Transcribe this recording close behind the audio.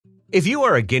If you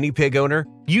are a guinea pig owner,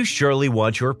 you surely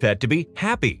want your pet to be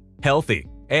happy, healthy,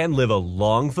 and live a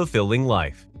long, fulfilling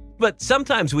life. But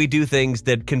sometimes we do things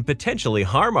that can potentially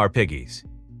harm our piggies.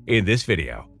 In this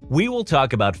video, we will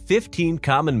talk about 15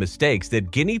 common mistakes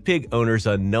that guinea pig owners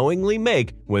unknowingly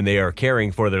make when they are caring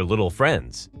for their little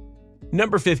friends.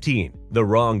 Number 15. The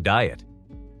wrong diet.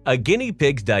 A guinea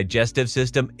pig's digestive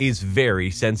system is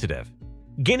very sensitive.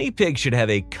 Guinea pigs should have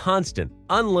a constant,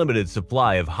 unlimited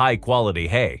supply of high-quality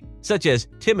hay, such as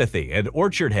Timothy and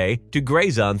orchard hay, to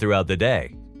graze on throughout the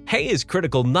day. Hay is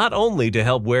critical not only to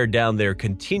help wear down their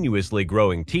continuously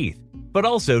growing teeth, but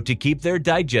also to keep their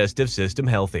digestive system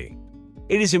healthy.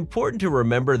 It is important to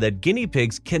remember that guinea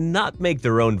pigs cannot make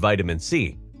their own vitamin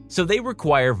C, so they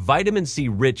require vitamin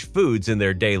C-rich foods in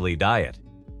their daily diet.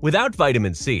 Without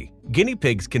vitamin C, guinea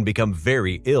pigs can become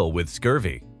very ill with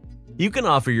scurvy. You can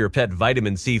offer your pet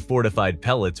vitamin C fortified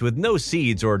pellets with no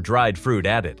seeds or dried fruit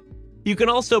added. You can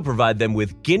also provide them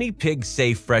with guinea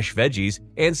pig-safe fresh veggies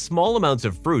and small amounts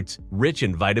of fruits rich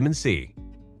in vitamin C.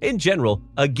 In general,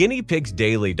 a guinea pig's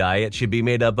daily diet should be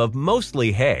made up of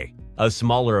mostly hay, a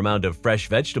smaller amount of fresh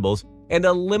vegetables, and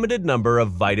a limited number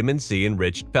of vitamin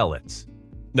C-enriched pellets.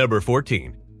 Number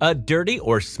 14. A dirty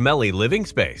or smelly living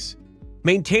space.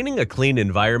 Maintaining a clean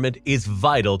environment is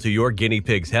vital to your guinea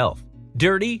pig's health.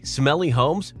 Dirty, smelly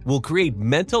homes will create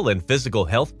mental and physical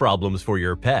health problems for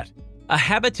your pet. A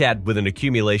habitat with an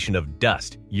accumulation of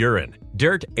dust, urine,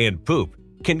 dirt, and poop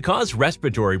can cause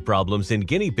respiratory problems in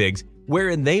guinea pigs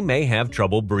wherein they may have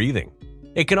trouble breathing.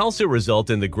 It can also result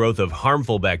in the growth of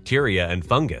harmful bacteria and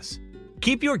fungus.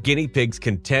 Keep your guinea pigs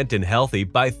content and healthy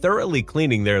by thoroughly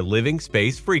cleaning their living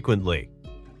space frequently.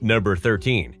 Number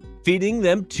 13. Feeding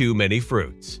them too many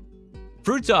fruits.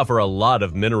 Fruits offer a lot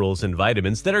of minerals and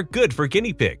vitamins that are good for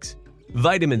guinea pigs.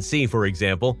 Vitamin C, for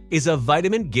example, is a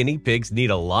vitamin guinea pigs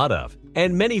need a lot of,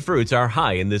 and many fruits are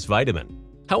high in this vitamin.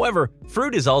 However,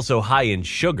 fruit is also high in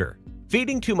sugar.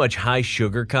 Feeding too much high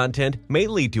sugar content may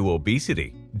lead to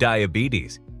obesity,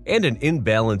 diabetes, and an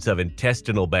imbalance of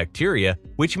intestinal bacteria,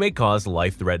 which may cause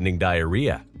life-threatening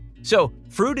diarrhea. So,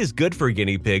 fruit is good for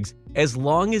guinea pigs as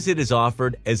long as it is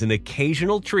offered as an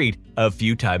occasional treat a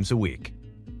few times a week.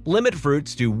 Limit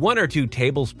fruits to 1 or 2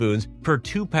 tablespoons per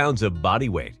 2 pounds of body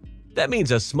weight. That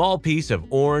means a small piece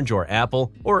of orange or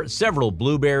apple or several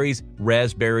blueberries,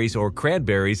 raspberries, or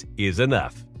cranberries is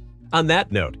enough. On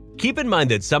that note, keep in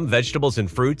mind that some vegetables and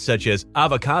fruits such as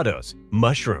avocados,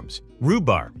 mushrooms,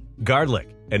 rhubarb,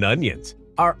 garlic, and onions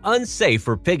are unsafe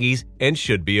for piggies and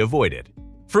should be avoided.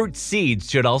 Fruit seeds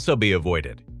should also be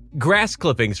avoided. Grass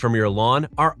clippings from your lawn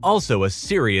are also a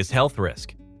serious health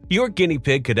risk. Your guinea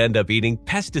pig could end up eating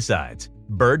pesticides,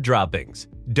 bird droppings,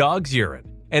 dog's urine,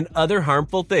 and other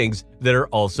harmful things that are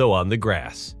also on the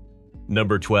grass.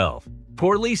 Number 12.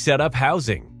 Poorly set up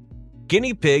housing.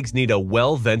 Guinea pigs need a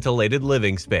well-ventilated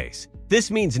living space. This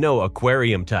means no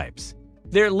aquarium types.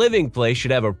 Their living place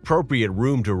should have appropriate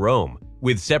room to roam,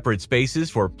 with separate spaces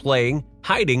for playing,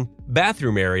 hiding,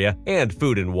 bathroom area, and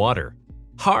food and water.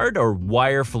 Hard or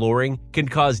wire flooring can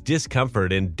cause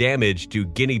discomfort and damage to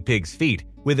guinea pigs' feet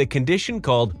with a condition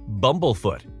called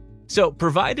bumblefoot. So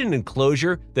provide an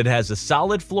enclosure that has a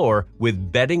solid floor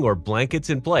with bedding or blankets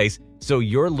in place so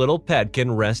your little pet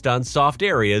can rest on soft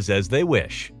areas as they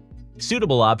wish.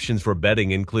 Suitable options for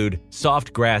bedding include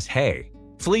soft grass hay,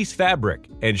 fleece fabric,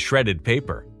 and shredded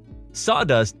paper.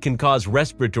 Sawdust can cause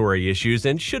respiratory issues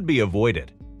and should be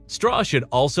avoided. Straw should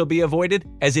also be avoided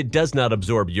as it does not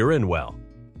absorb urine well.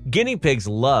 Guinea pigs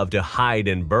love to hide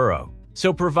and burrow,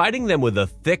 so providing them with a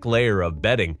thick layer of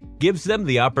bedding gives them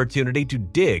the opportunity to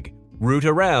dig, root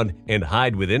around, and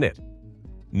hide within it.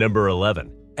 Number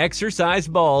 11. Exercise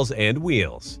balls and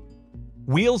wheels.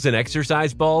 Wheels and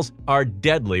exercise balls are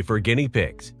deadly for guinea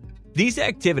pigs. These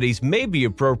activities may be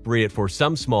appropriate for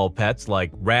some small pets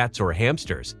like rats or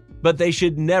hamsters, but they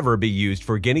should never be used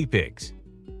for guinea pigs.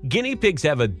 Guinea pigs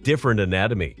have a different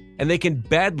anatomy, and they can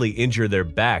badly injure their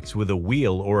backs with a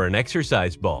wheel or an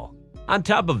exercise ball. On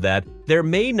top of that, there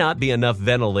may not be enough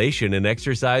ventilation in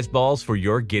exercise balls for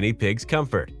your guinea pig's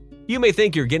comfort. You may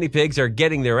think your guinea pigs are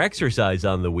getting their exercise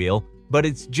on the wheel, but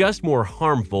it's just more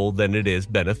harmful than it is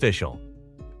beneficial.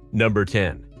 Number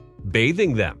 10.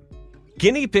 Bathing them.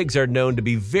 Guinea pigs are known to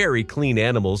be very clean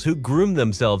animals who groom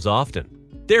themselves often.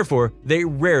 Therefore, they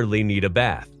rarely need a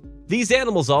bath. These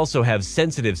animals also have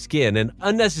sensitive skin, and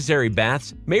unnecessary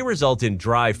baths may result in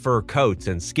dry fur coats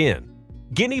and skin.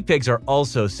 Guinea pigs are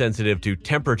also sensitive to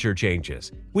temperature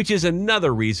changes, which is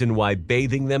another reason why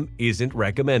bathing them isn't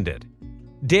recommended.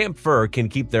 Damp fur can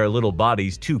keep their little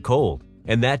bodies too cold,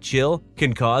 and that chill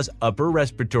can cause upper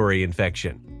respiratory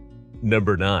infection.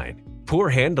 Number 9. Poor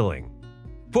handling.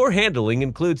 Poor handling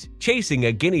includes chasing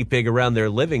a guinea pig around their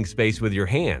living space with your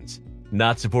hands,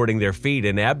 not supporting their feet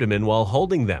and abdomen while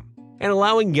holding them, and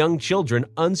allowing young children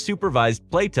unsupervised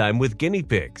playtime with guinea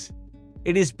pigs.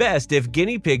 It is best if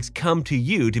guinea pigs come to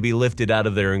you to be lifted out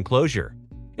of their enclosure.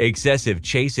 Excessive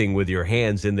chasing with your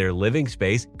hands in their living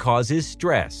space causes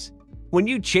stress. When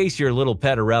you chase your little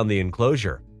pet around the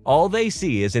enclosure, all they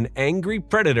see is an angry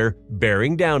predator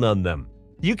bearing down on them.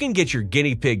 You can get your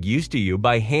guinea pig used to you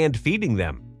by hand feeding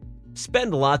them.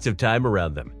 Spend lots of time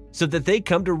around them so that they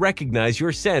come to recognize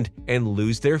your scent and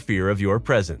lose their fear of your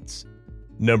presence.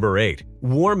 Number 8.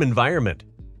 Warm environment.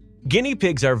 Guinea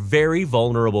pigs are very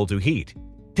vulnerable to heat.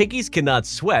 Piggies cannot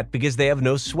sweat because they have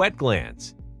no sweat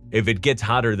glands. If it gets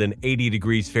hotter than 80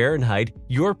 degrees Fahrenheit,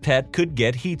 your pet could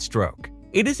get heat stroke.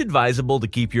 It is advisable to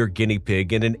keep your guinea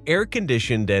pig in an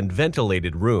air-conditioned and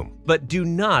ventilated room, but do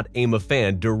not aim a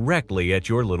fan directly at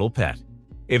your little pet.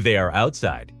 If they are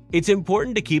outside, it's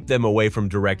important to keep them away from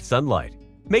direct sunlight.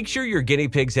 Make sure your guinea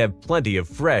pigs have plenty of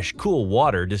fresh, cool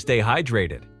water to stay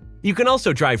hydrated. You can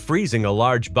also try freezing a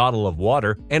large bottle of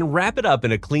water and wrap it up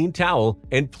in a clean towel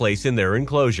and place in their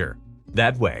enclosure.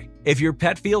 That way, if your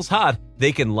pet feels hot,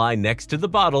 they can lie next to the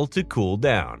bottle to cool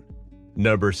down.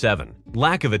 Number 7.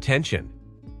 Lack of attention.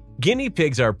 Guinea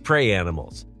pigs are prey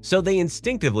animals, so they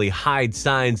instinctively hide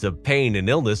signs of pain and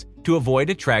illness to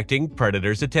avoid attracting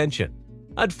predators' attention.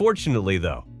 Unfortunately,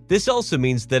 though, this also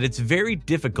means that it's very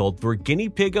difficult for guinea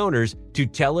pig owners to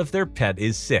tell if their pet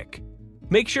is sick.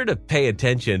 Make sure to pay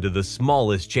attention to the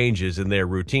smallest changes in their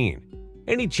routine.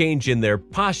 Any change in their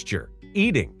posture,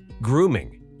 eating,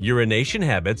 grooming, urination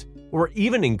habits, or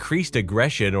even increased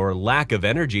aggression or lack of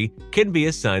energy can be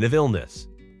a sign of illness.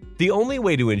 The only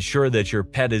way to ensure that your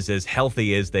pet is as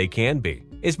healthy as they can be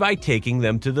is by taking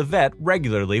them to the vet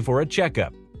regularly for a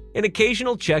checkup. An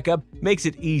occasional checkup makes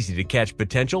it easy to catch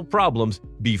potential problems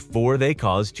before they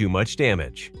cause too much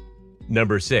damage.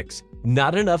 Number 6.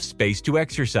 Not enough space to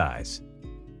exercise.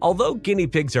 Although guinea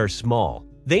pigs are small,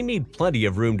 they need plenty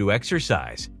of room to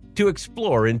exercise, to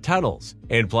explore in tunnels,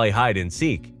 and play hide and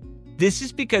seek. This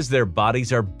is because their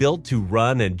bodies are built to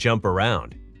run and jump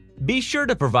around. Be sure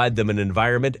to provide them an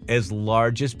environment as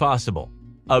large as possible.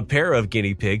 A pair of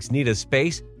guinea pigs need a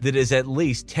space that is at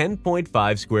least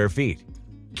 10.5 square feet.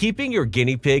 Keeping your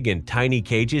guinea pig in tiny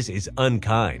cages is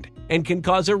unkind and can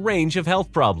cause a range of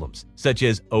health problems, such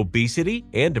as obesity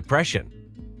and depression.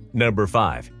 Number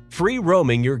 5. Free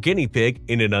roaming your guinea pig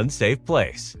in an unsafe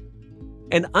place.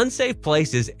 An unsafe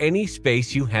place is any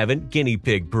space you haven't guinea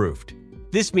pig proofed.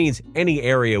 This means any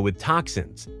area with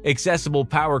toxins, accessible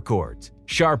power cords,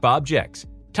 sharp objects,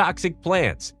 toxic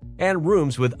plants, and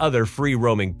rooms with other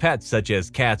free-roaming pets such as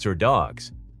cats or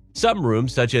dogs. Some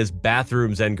rooms, such as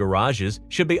bathrooms and garages,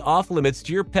 should be off-limits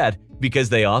to your pet because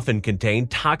they often contain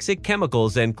toxic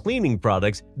chemicals and cleaning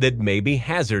products that may be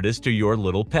hazardous to your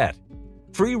little pet.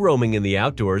 Free roaming in the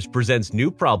outdoors presents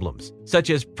new problems, such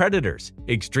as predators,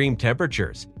 extreme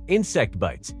temperatures, insect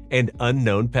bites, and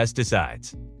unknown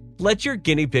pesticides. Let your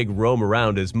guinea pig roam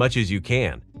around as much as you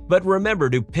can, but remember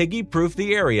to piggy-proof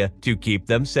the area to keep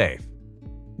them safe.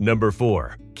 Number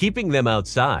 4. Keeping them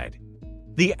outside.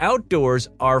 The outdoors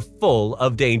are full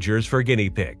of dangers for guinea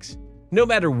pigs. No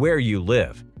matter where you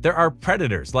live, there are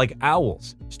predators like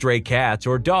owls, stray cats,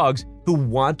 or dogs who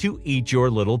want to eat your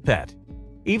little pet.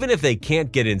 Even if they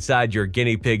can't get inside your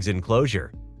guinea pig's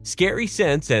enclosure, scary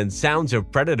scents and sounds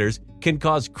of predators can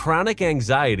cause chronic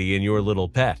anxiety in your little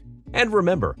pet. And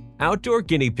remember, outdoor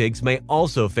guinea pigs may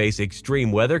also face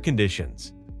extreme weather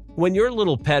conditions. When your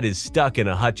little pet is stuck in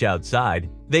a hutch outside,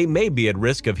 they may be at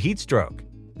risk of heat stroke.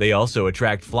 They also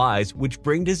attract flies, which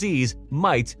bring disease,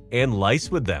 mites, and lice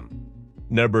with them.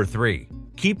 Number 3.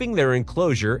 Keeping their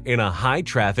enclosure in a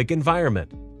high-traffic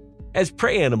environment. As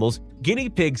prey animals, guinea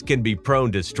pigs can be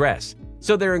prone to stress,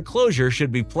 so their enclosure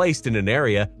should be placed in an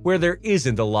area where there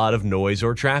isn't a lot of noise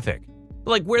or traffic,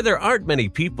 like where there aren't many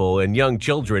people and young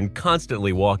children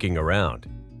constantly walking around.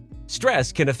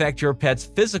 Stress can affect your pet's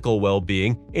physical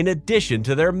well-being in addition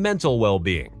to their mental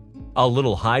well-being. A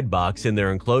little hide box in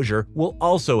their enclosure will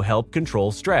also help control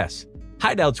stress.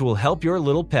 Hideouts will help your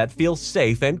little pet feel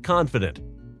safe and confident.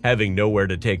 Having nowhere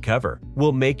to take cover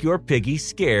will make your piggy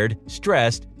scared,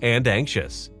 stressed, and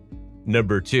anxious.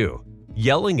 Number 2.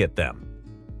 Yelling at them.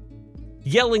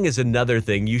 Yelling is another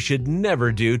thing you should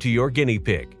never do to your guinea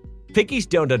pig. Piggies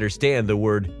don't understand the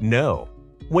word no.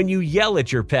 When you yell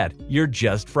at your pet, you're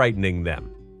just frightening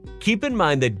them. Keep in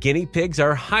mind that guinea pigs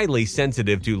are highly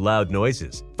sensitive to loud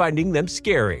noises, finding them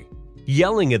scary.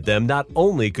 Yelling at them not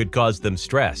only could cause them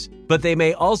stress, but they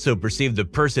may also perceive the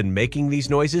person making these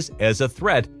noises as a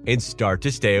threat and start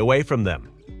to stay away from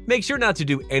them. Make sure not to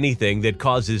do anything that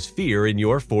causes fear in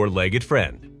your four-legged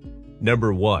friend.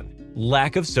 Number 1.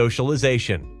 Lack of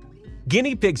socialization.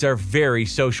 Guinea pigs are very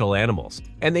social animals,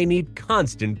 and they need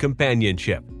constant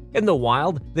companionship. In the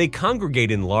wild, they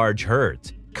congregate in large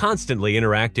herds, constantly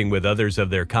interacting with others of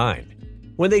their kind.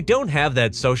 When they don't have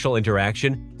that social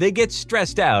interaction, they get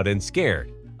stressed out and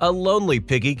scared. A lonely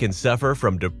piggy can suffer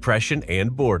from depression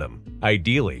and boredom.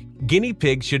 Ideally, guinea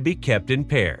pigs should be kept in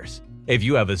pairs. If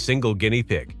you have a single guinea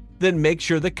pig, then make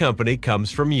sure the company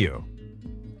comes from you.